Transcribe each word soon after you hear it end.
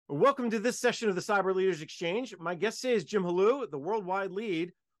Welcome to this session of the Cyber Leaders Exchange. My guest today is Jim Helou, the worldwide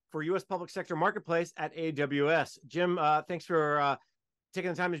lead for U.S. public sector marketplace at AWS. Jim, thanks for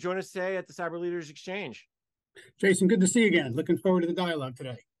taking the time to join us today at the Cyber Leaders Exchange. Jason, good to see you again. Looking forward to the dialogue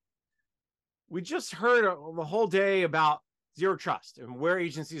today. We just heard the whole day about zero trust and where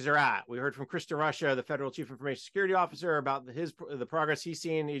agencies are at. We heard from Krista Russia, the Federal Chief Information Security Officer, about the progress he's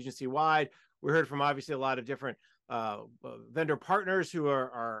seen agency-wide. We heard from obviously a lot of different vendor partners who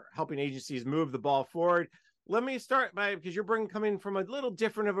are helping agencies move the ball forward. Let me start because you're coming from a little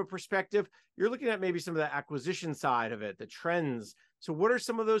different of a perspective. You're looking at maybe some of the acquisition side of it, the trends. So what are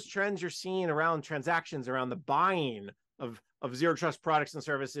some of those trends you're seeing around transactions, around the buying of zero trust products and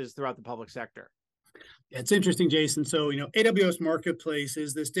services throughout the public sector? It's interesting, Jason. So, AWS Marketplace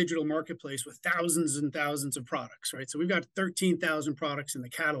is this digital marketplace with thousands and thousands of products, right? So we've got 13,000 products in the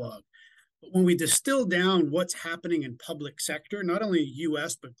catalog. But when we distill down what's happening in public sector, not only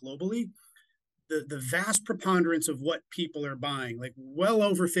US, but globally, the vast preponderance of what people are buying, like well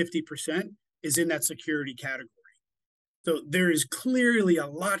over 50%, is in that security category. So there is clearly a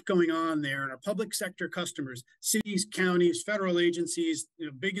lot going on there, and our public sector customers, cities, counties, federal agencies,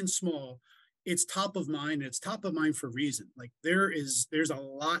 big and small, it's top of mind. And it's top of mind for a reason. Like there's a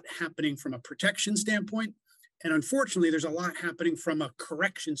lot happening from a protection standpoint, and unfortunately, there's a lot happening from a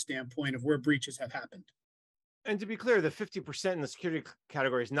correction standpoint of where breaches have happened. And to be clear, the 50% in the security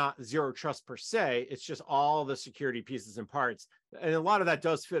category is not zero trust per se. It's just all the security pieces and parts, and a lot of that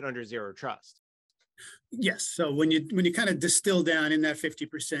does fit under zero trust. Yes. So when you kind of distill down in that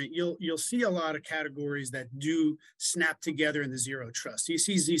 50%, you'll see a lot of categories that do snap together in the zero trust. You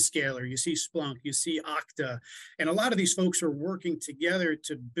see Zscaler, you see Splunk, you see Okta, and a lot of these folks are working together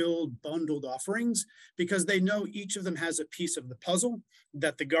to build bundled offerings because they know each of them has a piece of the puzzle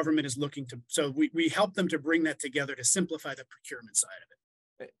that the government is looking to. So we help them to bring that together to simplify the procurement side of it.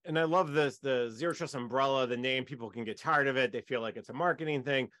 And I love this, the zero trust umbrella, the name. People can get tired of it. They feel like it's a marketing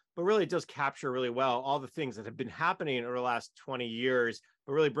thing, but really it does capture really well all the things that have been happening over the last 20 years,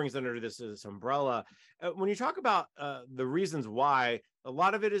 but really brings under this umbrella. When you talk about the reasons why, a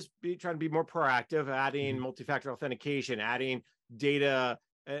lot of it is trying to be more proactive, adding multi-factor authentication, adding data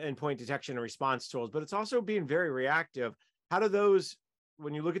endpoint detection and response tools, but it's also being very reactive. How do those,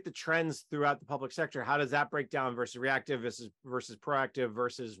 when you look at the trends throughout the public sector, how does that break down versus reactive versus proactive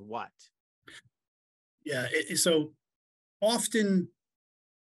versus what? Yeah, so often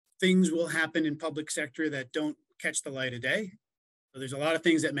things will happen in public sector that don't catch the light of day. So there's a lot of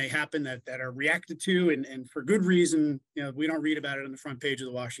things that may happen that are reacted to, and for good reason. We don't read about it on the front page of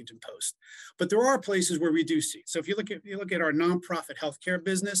the Washington Post. But there are places where we do see. So if you look at our nonprofit healthcare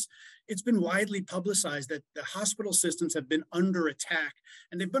business, it's been widely publicized that the hospital systems have been under attack,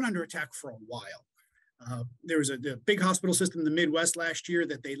 and they've been under attack for a while. There was a big hospital system in the Midwest last year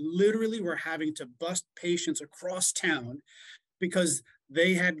that they literally were having to bust patients across town because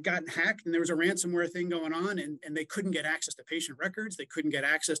they had gotten hacked and there was a ransomware thing going on, and they couldn't get access to patient records. They couldn't get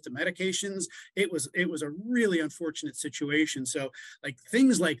access to medications. It was a really unfortunate situation. So like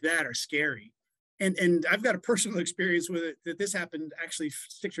things like that are scary. And I've got a personal experience with it that this happened actually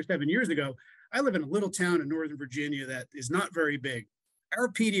 6 or 7 years ago. I live in a little town in Northern Virginia that is not very big. Our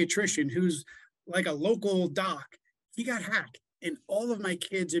pediatrician, who's like a local doc, he got hacked and all of my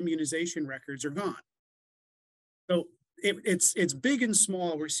kids' immunization records are gone. So it's big and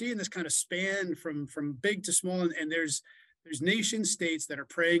small. We're seeing this kind of span from big to small, and there's nation states that are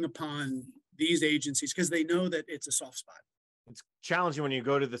preying upon these agencies because they know that it's a soft spot. It's challenging when you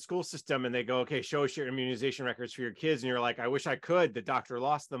go to the school system and they go, okay, show us your immunization records for your kids, and you're like, I wish I could. The doctor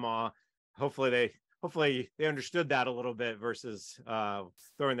lost them all. Hopefully they understood that a little bit versus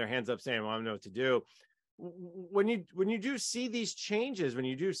throwing their hands up saying, well, I don't know what to do. When you do see these changes, when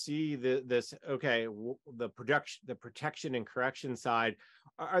you do see the protection and correction side,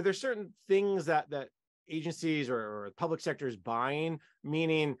 are there certain things that agencies or public sector is buying?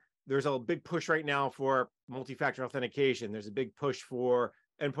 Meaning there's a big push right now for multi-factor authentication. There's a big push for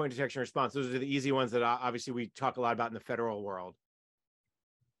endpoint detection and response. Those are the easy ones that obviously we talk a lot about in the federal world.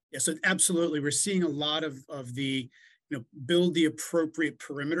 Yeah, so absolutely. We're seeing a lot of the, build the appropriate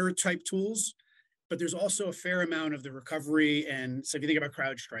perimeter type tools. But there's also a fair amount of the recovery. And so if you think about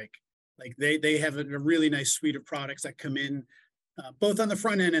CrowdStrike, like they have a really nice suite of products that come in both on the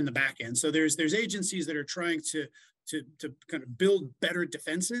front end and the back end. So there's agencies that are trying to kind of build better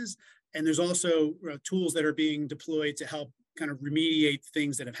defenses. And there's also tools that are being deployed to help kind of remediate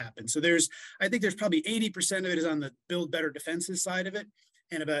things that have happened. So I think there's probably 80% of it is on the build better defenses side of it,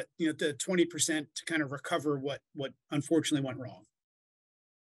 and about the 20% to kind of recover what unfortunately went wrong.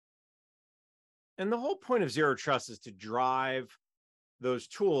 And the whole point of zero trust is to drive those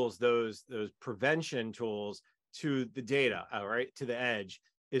tools, those prevention tools to the data, right, to the edge.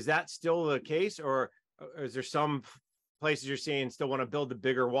 Is that still the case, or is there some places you're seeing still want to build the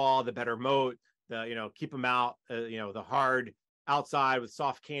bigger wall, the better moat, keep them out, the hard outside with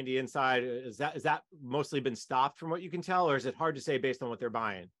soft candy inside? Is that mostly been stopped from what you can tell, or is it hard to say based on what they're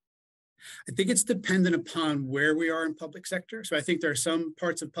buying? I think it's dependent upon where we are in public sector. So I think there are some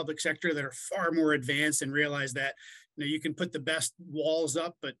parts of public sector that are far more advanced and realize that you can put the best walls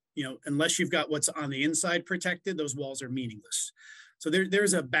up, but unless you've got what's on the inside protected, those walls are meaningless. So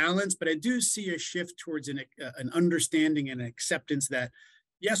there's a balance, but I do see a shift towards an understanding and an acceptance that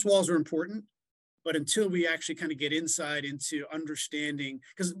yes, walls are important, but until we actually kind of get inside into understanding,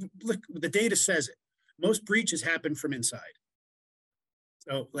 because look, the data says it, most breaches happen from inside.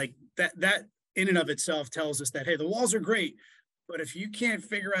 So like that in and of itself tells us that, hey, the walls are great, but if you can't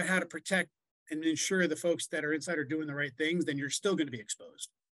figure out how to protect and ensure the folks that are inside are doing the right things, then you're still going to be exposed.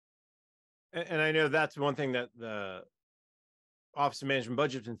 And I know that's one thing that the Office of Management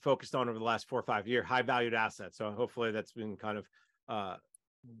Budget's been focused on over the last 4 or 5 years, high valued assets. So hopefully that's been kind of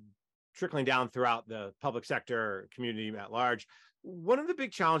trickling down throughout the public sector community at large. One of the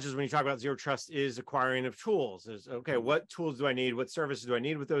big challenges when you talk about zero trust is acquiring of tools. Is, okay, what tools do I need? What services do I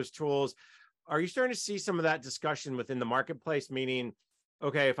need with those tools? Are you starting to see some of that discussion within the marketplace? Meaning,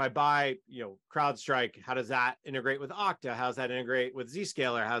 okay, if I buy, CrowdStrike, how does that integrate with Okta? How does that integrate with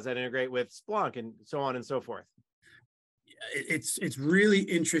Zscaler? How does that integrate with Splunk, and so on and so forth? It's really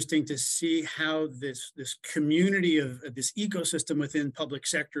interesting to see how this community of this ecosystem within public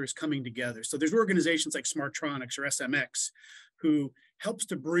sector is coming together. So there's organizations like Smartronix or SMX who helps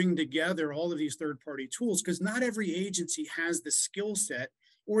to bring together all of these third-party tools, because not every agency has the skill set,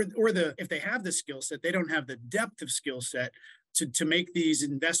 or if they have the skill set, they don't have the depth of skill set to make these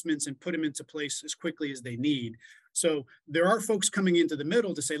investments and put them into place as quickly as they need. So there are folks coming into the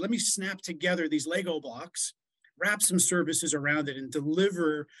middle to say, let me snap together these Lego blocks, wrap some services around it, and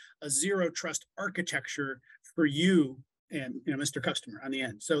deliver a zero trust architecture for you and Mr. Customer on the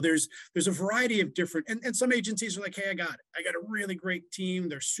end. So there's a variety of different, and some agencies are like, hey, I got it. I got a really great team.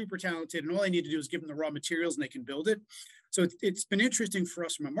 They're super talented, and all I need to do is give them the raw materials and they can build it. So it's been interesting for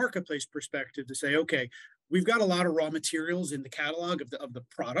us from a marketplace perspective to say, okay, we've got a lot of raw materials in the catalog of the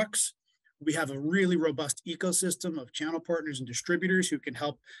products. We have a really robust ecosystem of channel partners and distributors who can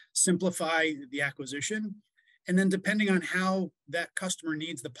help simplify the acquisition. And then depending on how that customer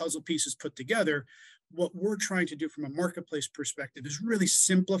needs the puzzle pieces put together, what we're trying to do from a marketplace perspective is really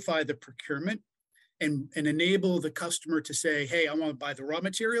simplify the procurement and enable the customer to say, hey, I want to buy the raw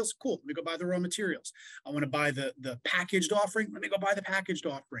materials. Cool, let me go buy the raw materials. I want to buy the packaged offering. Let me go buy the packaged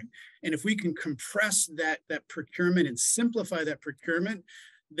offering. And if we can compress that procurement and simplify that procurement,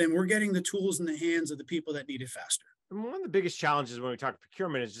 then we're getting the tools in the hands of the people that need it faster. And one of the biggest challenges when we talk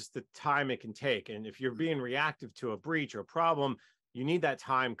procurement is just the time it can take. And if you're being reactive to a breach or a problem, you need that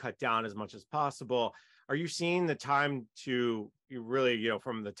time cut down as much as possible. Are you seeing the time to really,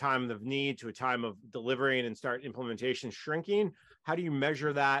 from the time of need to a time of delivering and start implementation shrinking? How do you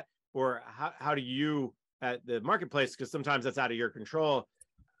measure that? Or how do you at the marketplace, because sometimes that's out of your control,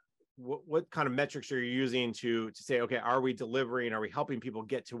 what kind of metrics are you using to say, okay, are we delivering? Are we helping people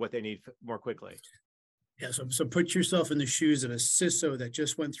get to what they need more quickly? Yeah, so put yourself in the shoes of a CISO that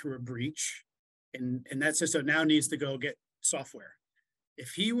just went through a breach, and that CISO now needs to go get software.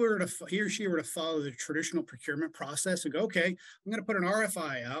 If he or she were to follow the traditional procurement process and go, okay, I'm going to put an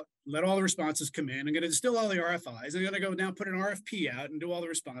RFI out, let all the responses come in. I'm going to distill all the RFIs. I'm going to go now put an RFP out and do all the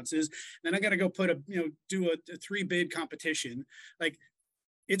responses. Then I got to go put do a 3-bid competition. Like,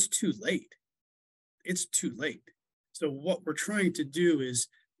 it's too late. It's too late. So what we're trying to do is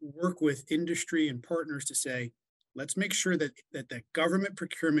work with industry and partners to say, let's make sure that government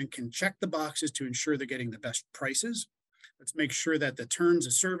procurement can check the boxes to ensure they're getting the best prices. Let's make sure that the terms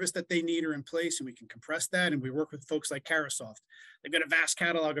of service that they need are in place and we can compress that. And we work with folks like Carasoft. They've got a vast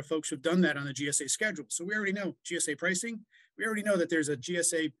catalog of folks who've done that on the GSA schedule. So we already know GSA pricing. We already know that there's a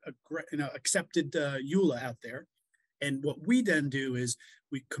GSA accepted EULA out there. And what we then do is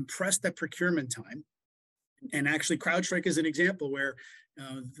we compress that procurement time. And actually, CrowdStrike is an example where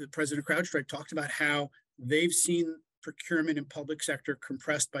the president of CrowdStrike talked about how they've seen procurement in public sector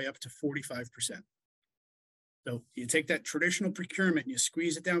compressed by up to 45%. So you take that traditional procurement and you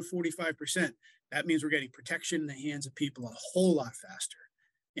squeeze it down 45%. That means we're getting protection in the hands of people a whole lot faster.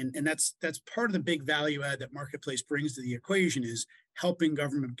 And that's part of the big value add that marketplace brings to the equation, is helping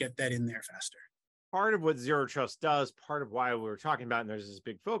government get that in there faster. Part of what Zero Trust does, part of why we're talking about, and there's this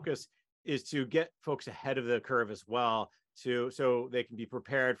big focus, is to get folks ahead of the curve as well, so they can be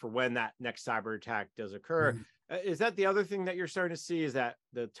prepared for when that next cyber attack does occur. Is that the other thing that you're starting to see, is that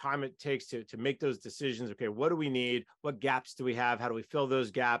the time it takes to make those decisions? Okay, what do we need? What gaps do we have? How do we fill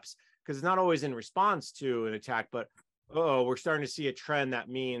those gaps? Because it's not always in response to an attack, but oh, we're starting to see a trend that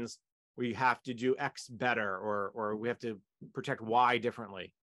means we have to do X better, or we have to protect Y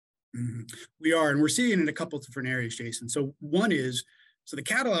differently. Mhm. We are, and we're seeing it in a couple of different areas, Jason. So one is, so the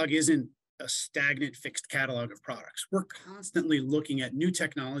catalog isn't a stagnant, fixed catalog of products. We're constantly looking at new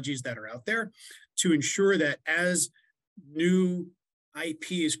technologies that are out there to ensure that as new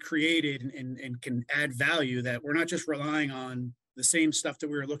IP is created and can add value, that we're not just relying on the same stuff that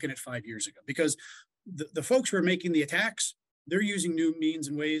we were looking at 5 years ago. Because the folks who are making the attacks, they're using new means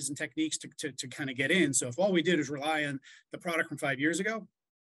and ways and techniques to kind of get in. So if all we did is rely on the product from 5 years ago,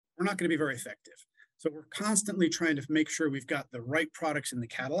 we're not going to be very effective. So we're constantly trying to make sure we've got the right products in the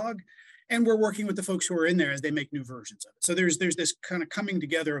catalog, and we're working with the folks who are in there as they make new versions of it. So there's this kind of coming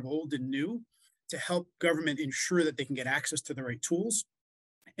together of old and new to help government ensure that they can get access to the right tools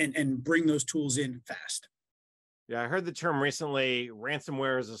and bring those tools in fast. Yeah, I heard the term recently,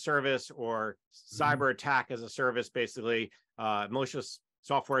 ransomware as a service or cyber attack as a service, basically malicious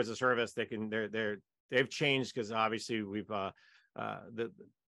software as a service. They've changed because obviously we've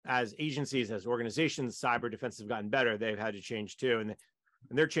as agencies, as organizations, cyber defense have gotten better. They've had to change too, and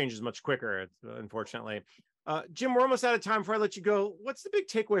their change is much quicker, unfortunately. Jim, we're almost out of time. Before I let you go, what's the big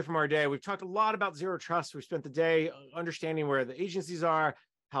takeaway from our day? We've talked a lot about zero trust. We spent the day understanding where the agencies are,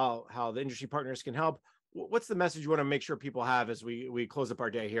 how the industry partners can help. What's the message you want to make sure people have as we close up our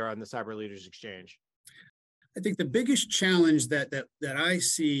day here on the Cyber Leaders Exchange? I think the biggest challenge that I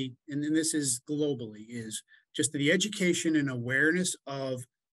see, and this is globally, is just the education and awareness of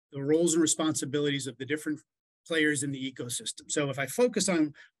the roles and responsibilities of the different players in the ecosystem. So if I focus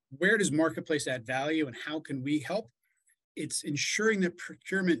on where does marketplace add value and how can we help, it's ensuring that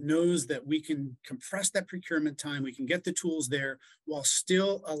procurement knows that we can compress that procurement time, we can get the tools there while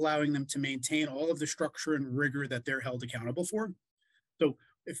still allowing them to maintain all of the structure and rigor that they're held accountable for. So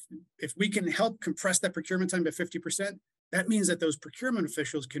if we can help compress that procurement time by 50%, that means that those procurement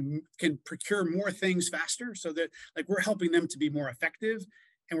officials can procure more things faster, so that like we're helping them to be more effective,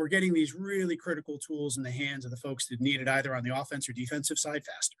 and we're getting these really critical tools in the hands of the folks that need it either on the offense or defensive side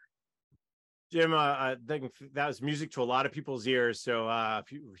faster. Jim, I think that was music to a lot of people's ears. So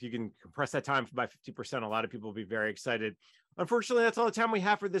if you can compress that time by 50%, a lot of people will be very excited. Unfortunately, that's all the time we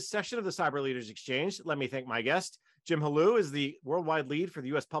have for this session of the Cyber Leaders Exchange. Let me thank my guest. Jim Helou is the worldwide lead for the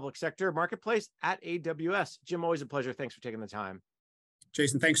U.S. public sector marketplace at AWS. Jim, always a pleasure. Thanks for taking the time.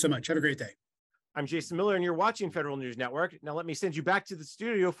 Jason, thanks so much. Have a great day. I'm Jason Miller, and you're watching Federal News Network. Now let me send you back to the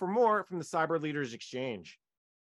studio for more from the Cyber Leaders Exchange.